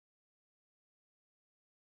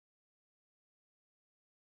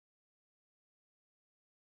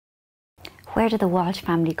Where did the Walsh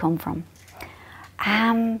family come from?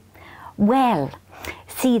 Well,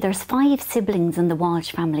 see, there's 5 siblings in the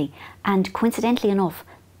Walsh family, and coincidentally enough,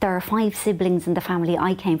 there are 5 siblings in the family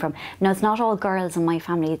I came from. Now, it's not all girls in my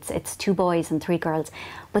family, it's 2 boys and 3 girls,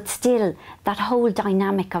 but still, that whole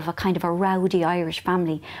dynamic of a kind of a rowdy Irish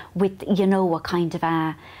family with, you know, a kind of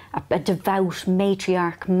a devout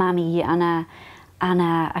matriarch mammy and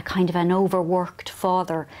a kind of an overworked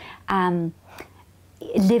father,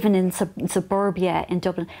 living in suburbia in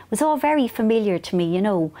Dublin, was all very familiar to me, you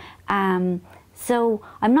know. So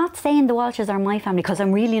I'm not saying the Walshes are my family, because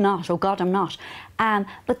I'm really not, oh God, I'm not.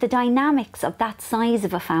 But the dynamics of that size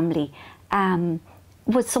of a family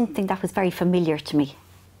was something that was very familiar to me.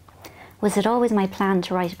 Was it always my plan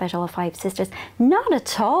to write about all 5 sisters? Not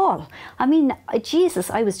at all. I mean, Jesus,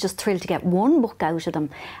 I was just thrilled to get 1 book out of them.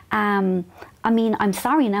 I mean, I'm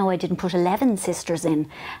sorry now I didn't put 11 sisters in,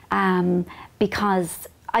 because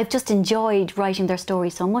I've just enjoyed writing their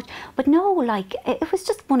story so much. But no, like, it was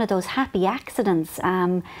just one of those happy accidents.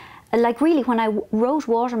 Like, really, when I wrote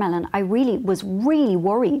Watermelon, I really was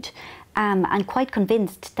worried and quite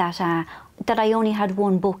convinced that I only had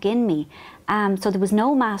 1 book in me. So there was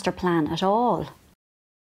no master plan at all.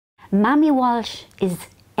 Mammy Walsh is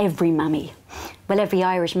every mammy. Well, every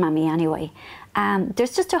Irish mammy anyway.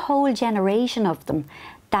 There's just a whole generation of them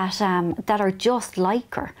that are just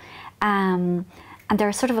like her. And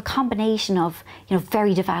they're sort of a combination of, you know,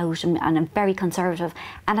 very devout and very conservative.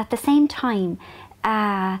 And at the same time,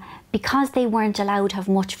 because they weren't allowed to have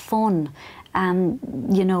much fun,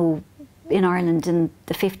 you know, in Ireland in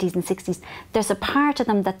the 50s and 60s, there's a part of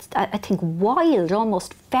them that's, I think, wild,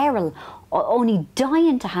 almost feral, only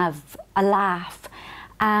dying to have a laugh.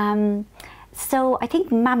 So I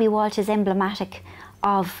think Mammy Walsh is emblematic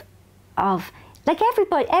of like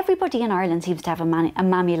everybody in Ireland seems to have a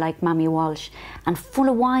mammy like Mammy Walsh, and full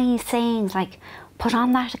of wise sayings like, put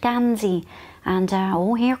on that gansey, and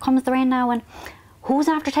oh, here comes the rain now, and who's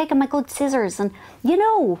after taking my good scissors, and, you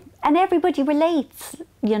know, and everybody relates,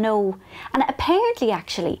 you know. And apparently,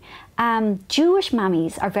 actually, Jewish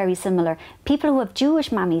mammies are very similar. People who have Jewish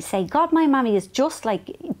mammies say, God, my mammy is just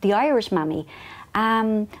like the Irish mammy.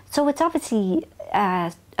 So it's obviously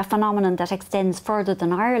a phenomenon that extends further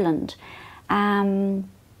than Ireland.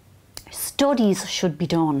 Studies should be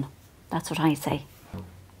done, that's what I say.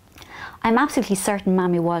 I'm absolutely certain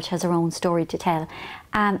Mammy Walsh has her own story to tell.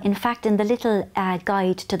 In fact, in the little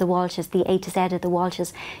guide to the Walshes, the A to Z of the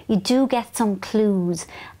Walshes, you do get some clues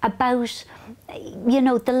about, you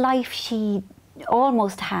know, the life she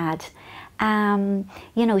almost had. You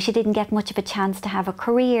know, she didn't get much of a chance to have a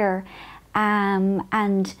career,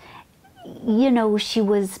 and, you know, she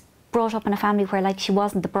was brought up in a family where, like, she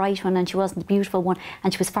wasn't the bright one and she wasn't the beautiful one,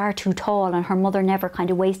 and she was far too tall, and her mother never kind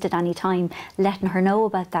of wasted any time letting her know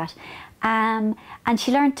about that. And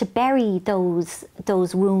she learned to bury those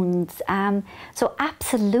wounds. So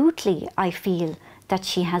absolutely, I feel that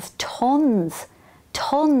she has tons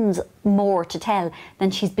more to tell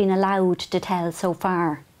than she's been allowed to tell so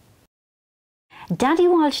far. Daddy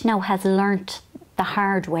Walsh now has learnt the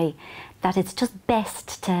hard way that it's just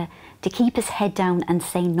best to keep his head down and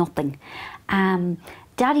say nothing.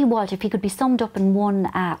 Daddy Walsh, if he could be summed up in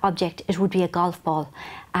one object, it would be a golf ball.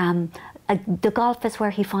 The golf is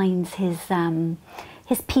where he finds his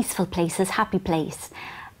peaceful place, his happy place.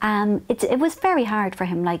 It was very hard for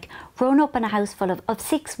him, like, growing up in a house full of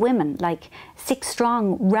 6 women, like 6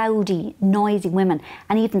 strong, rowdy, noisy women,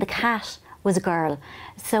 and even the cat was a girl.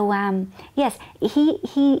 So yes,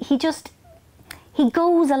 he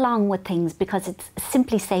goes along with things because it's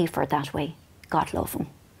simply safer that way. God love him.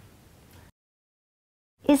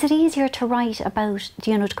 Is it easier to write about,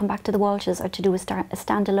 you know, to come back to the Walshes, or to do a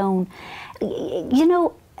standalone? You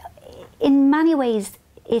know, in many ways,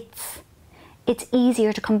 it's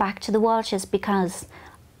easier to come back to the Walshes because,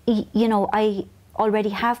 you know, I already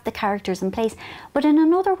have the characters in place. But in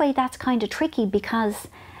another way, that's kind of tricky because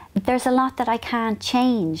there's a lot that I can't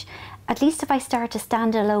change. At least if I start a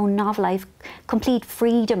standalone novel, I've complete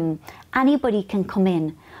freedom. Anybody can come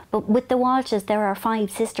in. But with the Walshes, there are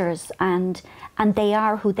 5 sisters, and they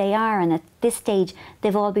are who they are, and at this stage,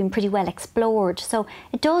 they've all been pretty well explored. So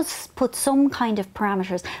it does put some kind of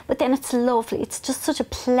parameters, but then it's lovely. It's just such a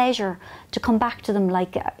pleasure to come back to them.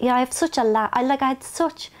 Like, yeah, I have such I had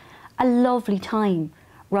such a lovely time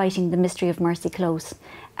writing The Mystery of Mercy Close,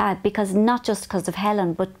 because not just because of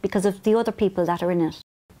Helen, but because of the other people that are in it.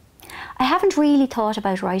 I haven't really thought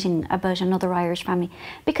about writing about another Irish family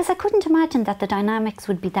because I couldn't imagine that the dynamics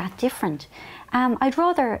would be that different. I'd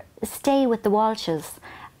rather stay with the Walshes.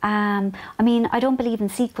 I mean, I don't believe in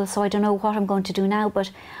sequels, so I don't know what I'm going to do now,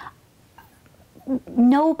 but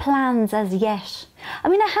no plans as yet. I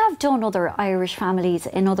mean, I have done other Irish families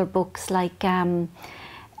in other books, like in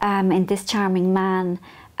This Charming Man,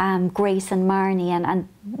 Grace and Marian, and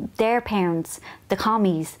their parents, the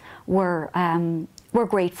commies, were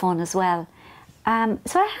great fun as well.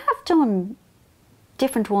 So I have done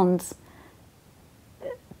different ones,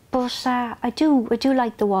 but I do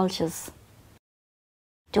like the Walshes.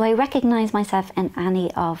 Do I recognise myself in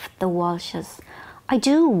any of the Walshes? I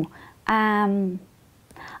do.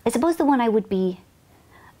 I suppose the one I would be,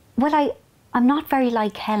 well, I'm not very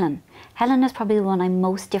like Helen. Helen is probably the one I'm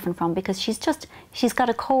most different from, because she's got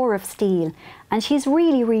a core of steel, and she's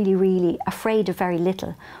really, really, really afraid of very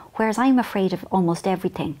little, whereas I'm afraid of almost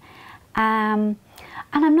everything. And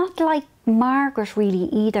I'm not like Margaret really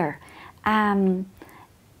either.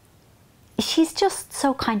 She's just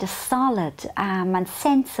so kind of solid and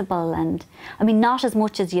sensible, and I mean, not as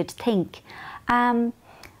much as you'd think.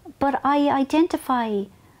 But I identify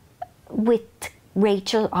with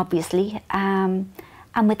Rachel, obviously, and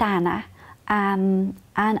with Anna, and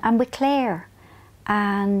with Claire,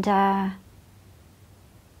 and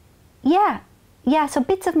yeah. So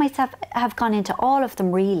bits of myself have gone into all of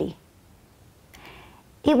them, really.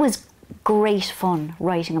 It was great fun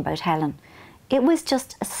writing about Helen. It was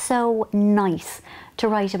just so nice to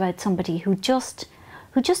write about somebody who just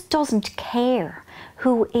doesn't care,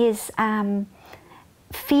 who is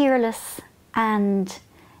fearless and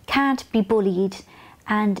can't be bullied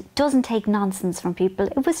and doesn't take nonsense from people.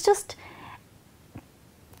 It was just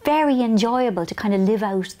very enjoyable to kind of live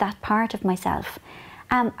out that part of myself.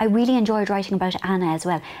 I really enjoyed writing about Anna as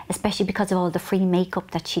well, especially because of all the free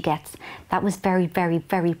makeup that she gets. That was very, very,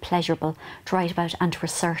 very pleasurable to write about and to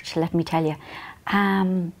research, let me tell you.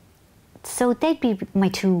 So they'd be my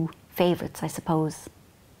two favourites, I suppose.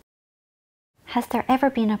 Has there ever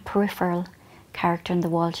been a peripheral character in the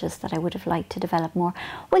Walshes that I would have liked to develop more?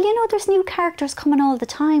 Well, you know, there's new characters coming all the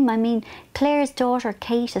time. I mean, Claire's daughter,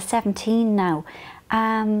 Kate, is 17 now,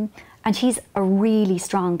 and she's a really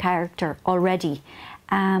strong character already.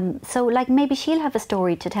 So like maybe she'll have a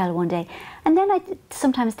story to tell one day. And then I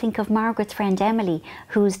sometimes think of Margaret's friend Emily,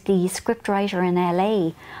 who's the scriptwriter in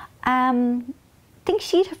LA. I think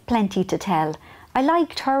she'd have plenty to tell. I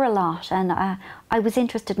liked her a lot, and I was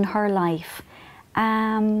interested in her life.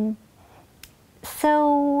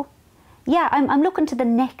 So yeah, I'm looking to the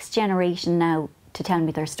next generation now to tell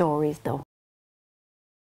me their stories though.